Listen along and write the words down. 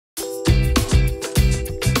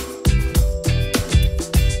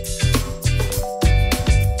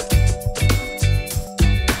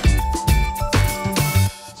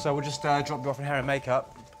So we'll just drop you off in hair and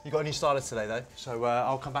makeup. You got a new stylist today, though, so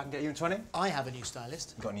I'll come back and get you in 20. I have a new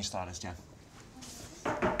stylist. You got a new stylist, yeah.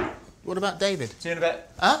 What about David? See you in a bit.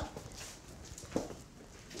 Huh?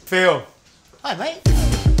 Phil. Hi, mate.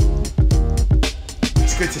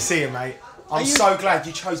 It's good to see you, mate. I'm so glad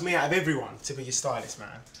you chose me out of everyone to be your stylist,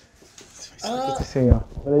 man. It's good to see you. I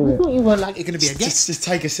thought you were like you're going to be a guest. Just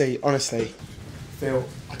take a seat, honestly. Phil,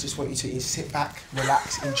 I just want you to sit back,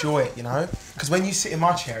 relax, enjoy it, you know? Because when you sit in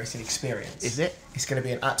my chair, it's an experience. Is it? It's going to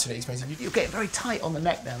be an absolute experience. You're getting very tight on the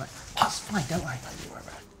neck there, mate. That's fine, don't worry. Don't worry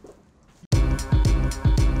about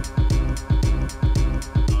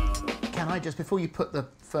it. Can I just, before you put the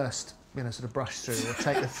first, sort of brush through or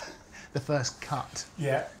take the first cut?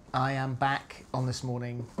 Yeah. I am back on this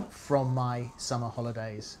morning from my summer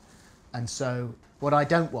holidays. And so what I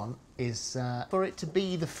don't want is for it to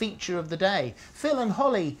be the feature of the day. Phil and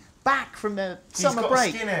Holly back from their summer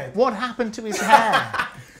break. What happened to his hair?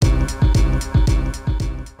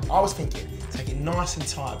 I was thinking, take it nice and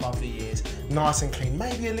tight above the ears, nice and clean,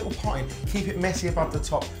 maybe a little potting, keep it messy above the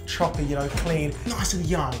top, choppy, you know, clean, nice and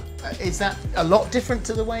young. Is that a lot different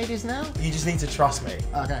to the way it is now? You just need to trust me.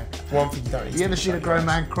 Okay. One thing you don't need to do. You ever seen a grown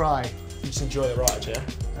man cry? You just enjoy the ride, yeah?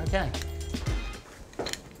 Okay.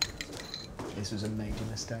 This was a major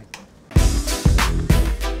mistake.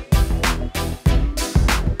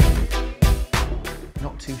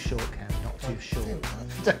 Not too short, Cam, not too short.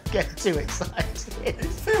 Don't get too excited.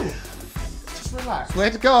 Phil, just relax. Swear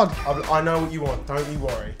to God. I know what you want, don't you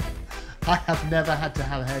worry. I have never had to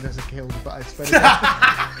have a hairdresser killed, but I swear to God.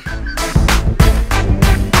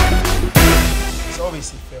 So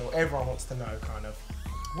obviously, Phil, everyone wants to know, kind of,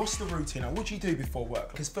 what's the routine? What do you do before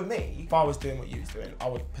work? Because for me, if I was doing what you was doing, I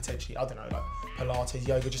would potentially, I don't know, like Pilates,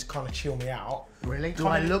 yoga, just kind of chill me out. Really? Do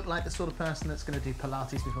I look like the sort of person that's going to do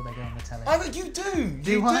Pilates before they go on the telly? I mean, you do.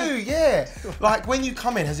 Do I? Yeah. Like when you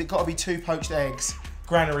come in, has it got to be 2 poached eggs,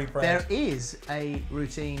 granary bread? There is a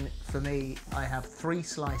routine for me. I have 3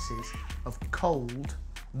 slices of cold,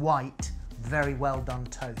 white, very well done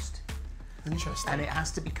toast. Interesting. And it has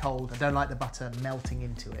to be cold. I don't like the butter melting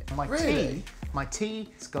into it. Really? My tea,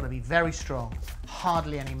 it's got to be very strong,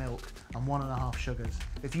 hardly any milk, and 1.5 sugars.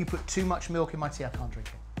 If you put too much milk in my tea, I can't drink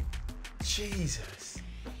it. Jesus.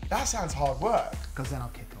 That sounds hard work. Because then I'll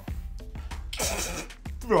kick off.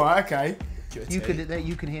 Right, okay. You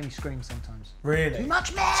can hear me scream sometimes. Really? Too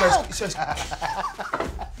much milk!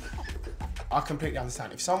 I completely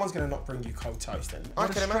understand. If someone's going to not bring you cold toast, then What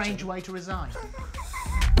a strange way to resign.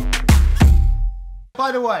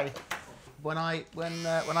 By the way, when I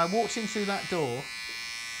walked in through that door,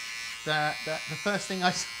 the first thing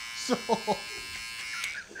I saw.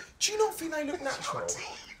 Do you not think they look natural?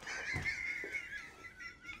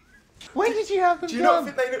 When did you have them Do you done?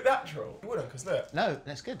 not think they look natural? You wouldn't, because look. No,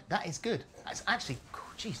 that's good. That is good. That's actually,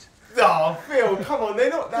 jeez. Oh, Phil, come on, they're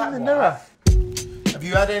not that In the mirror. Have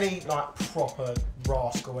you had any, like, proper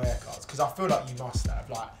rascal haircuts? Because I feel like you must have,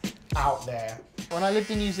 like, out there. When I lived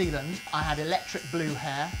in New Zealand, I had electric blue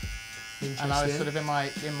hair. And I was sort of in my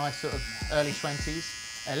sort of early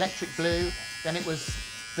 20s. Electric blue, then it was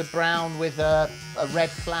the brown with a red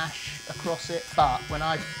flash across it. But when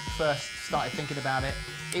I first started thinking about it,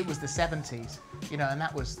 it was the 70s, you know, and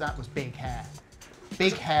that was big hair.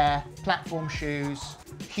 Big hair, platform shoes,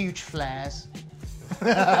 huge flares. Can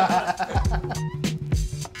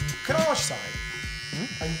I ask something?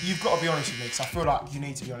 And you've got to be honest with me, because I feel like you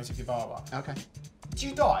need to be honest with your barber. Okay. Do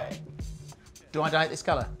you dye it? Do I dye it this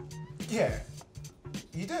colour? Yeah.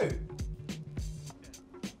 You do?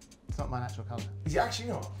 It's not my natural colour. Is it actually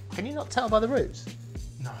not? Can you not tell by the roots?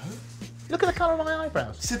 No. Look at the colour of my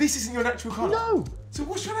eyebrows. So this isn't your natural colour? No. So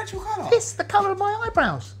what's your natural colour? It's the colour of my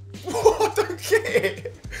eyebrows. What? I don't get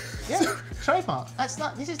it. Yeah, trademark.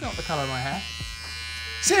 This is not the colour of my hair.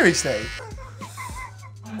 Seriously?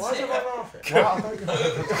 Why is everyone laughing? Well, I don't get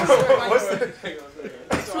it.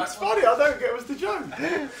 It's funny, I don't get it. What's the joke?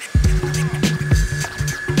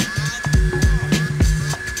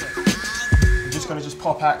 I'm just going to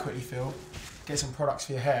pop out quickly, Phil. Get some products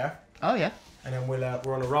for your hair. Oh, yeah. And then we're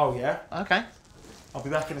on a roll, yeah? Okay. I'll be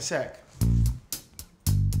back in a sec.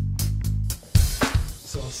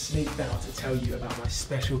 So I sneaked out to tell you about my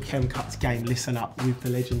special Kem Cuts game, Listen Up, with the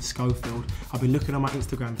legend Schofield. I've been looking on my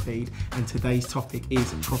Instagram feed and today's topic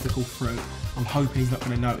is tropical fruit. I'm hoping he's not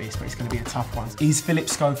going to notice, but it's going to be a tough one. Is Phillip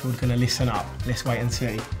Schofield going to listen up? Let's wait and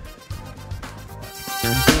see.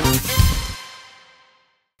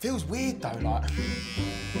 Feels weird though, like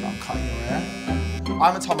I'm cutting your hair. I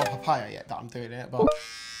haven't told my papaya yet that I'm doing it, but...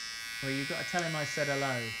 Well, you've got to tell him I said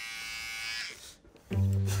hello.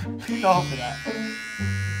 You laugh at that.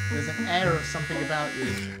 There's an air of something about you.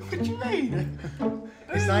 What do you mean?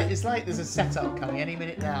 It's like there's a setup coming. Any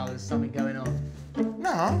minute now, there's something going on.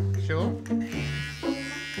 No. Sure. Do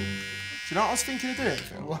you know what I was thinking of doing,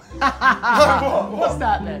 Phil? What's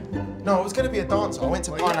that then? No, I was going to be a dancer. I went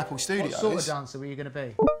to Pineapple Studios. What sort of dancer were you going to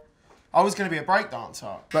be? I was going to be a break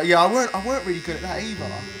dancer. But yeah, I weren't really good at that either.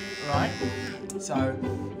 Right. So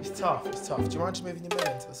it's tough. Do you mind just moving your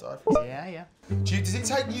mirror into the side? Yeah. Does it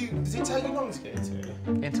take you long to get into?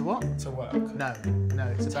 Into what? To work. No.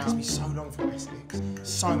 It's It about. takes me so long from Essex.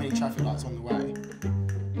 So many traffic lights on the way.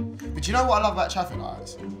 But do you know what I love about traffic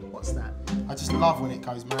lights? What's that? I just love when it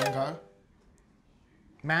goes mango.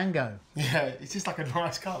 Mango. Yeah, it's just like a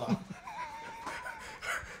nice colour.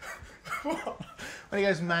 When it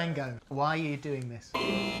goes mango, why are you doing this?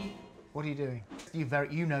 What are you doing?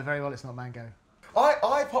 You know very well it's not mango.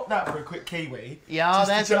 I popped out for a quick kiwi. Yeah,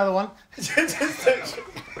 there's another one.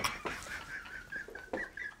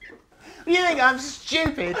 You think I'm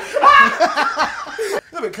stupid?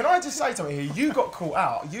 No, but can I just say something here? You got caught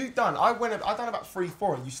out. I done about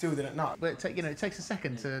 3-4 and you still didn't know. But it takes a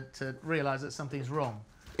second to realise that something's wrong.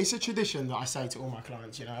 It's a tradition that I say to all my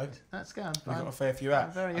clients, you know. That's good. We've got a fair few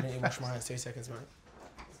out. Very I need to wash my hands 2 seconds, mate.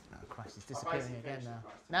 Oh Christ, it's disappearing again now.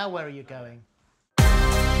 Now where are you going?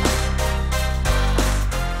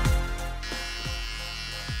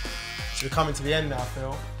 So we're coming to the end now,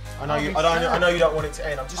 Phil. I know you don't want it to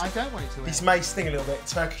end. I don't want it to end. This may sting a little bit.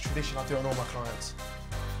 Turkish tradition, I do it on all my clients.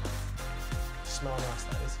 Smell nice,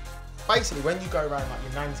 that is. Basically, when you go around like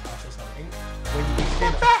your nan's house or something, when you eat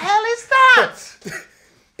dinner, What the hell is that?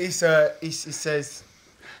 it says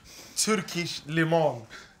Turkish limon.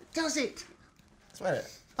 Does it? Smell it.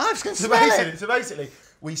 I was going to smell it. So basically,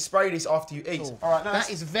 we spray this after you eat. Cool. All right, no, that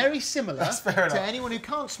is very similar to anyone who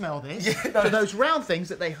can't smell this, to those round things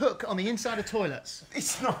that they hook on the inside of toilets.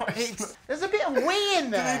 It's not. There's a bit of wee in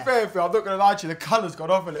there. To be fair, Phil, I'm not going to lie to you, the colour's gone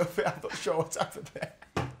off a little bit. I'm not sure what's happened there.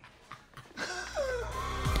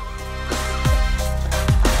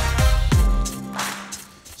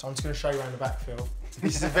 So I'm just going to show you around the back, Phil.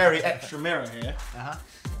 This is a very extra mirror here.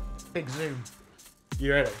 Big zoom.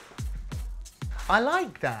 You ready? I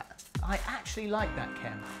like that. I actually like that,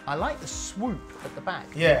 Kem. I like the swoop at the back.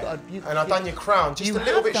 Yeah, and I've done your crown just a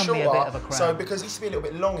little bit shorter. Me a bit of a crown. So because it used to be a little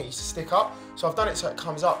bit long, it used to stick up. So I've done it so it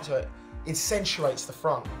comes up, so it accentuates the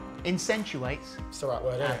front. Incentuates. It's the right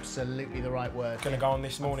word, isn't it? Absolutely the right word. Gonna go on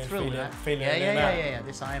this morning feeling it. Yeah.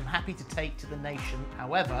 This I am happy to take to the nation.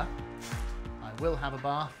 However, I will have a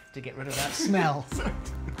bath to get rid of that smell.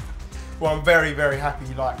 Well, I'm very, very happy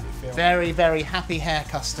you liked it, Phil. Very, very happy hair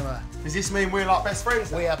customer. Does this mean we're like best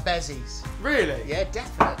friends now? We are bezies. Really? Yeah,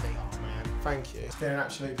 definitely. Oh man, thank you. It's been an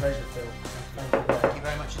absolute pleasure, Phil. Thank you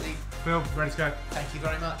very much indeed. Phil, ready to go? Thank you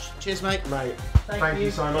very much. Cheers, mate. Mate, thank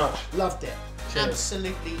you so much. Loved it. Cheers.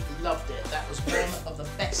 Absolutely loved it. That was one of the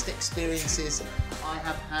best experiences I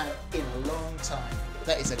have had in a long time.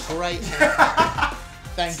 That is a great haircut.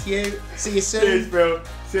 Thank you. See you soon. Cheers, Phil.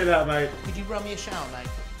 See you later, mate. Could you run me a shower, mate?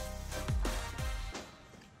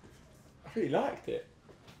 I really liked it.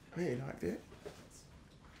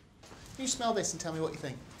 You smell this and tell me what you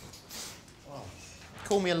think. Oh.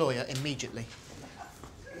 Call me a lawyer immediately.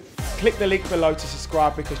 Click the link below to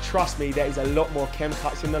subscribe because trust me, there is a lot more Kem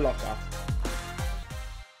Cuts in the locker.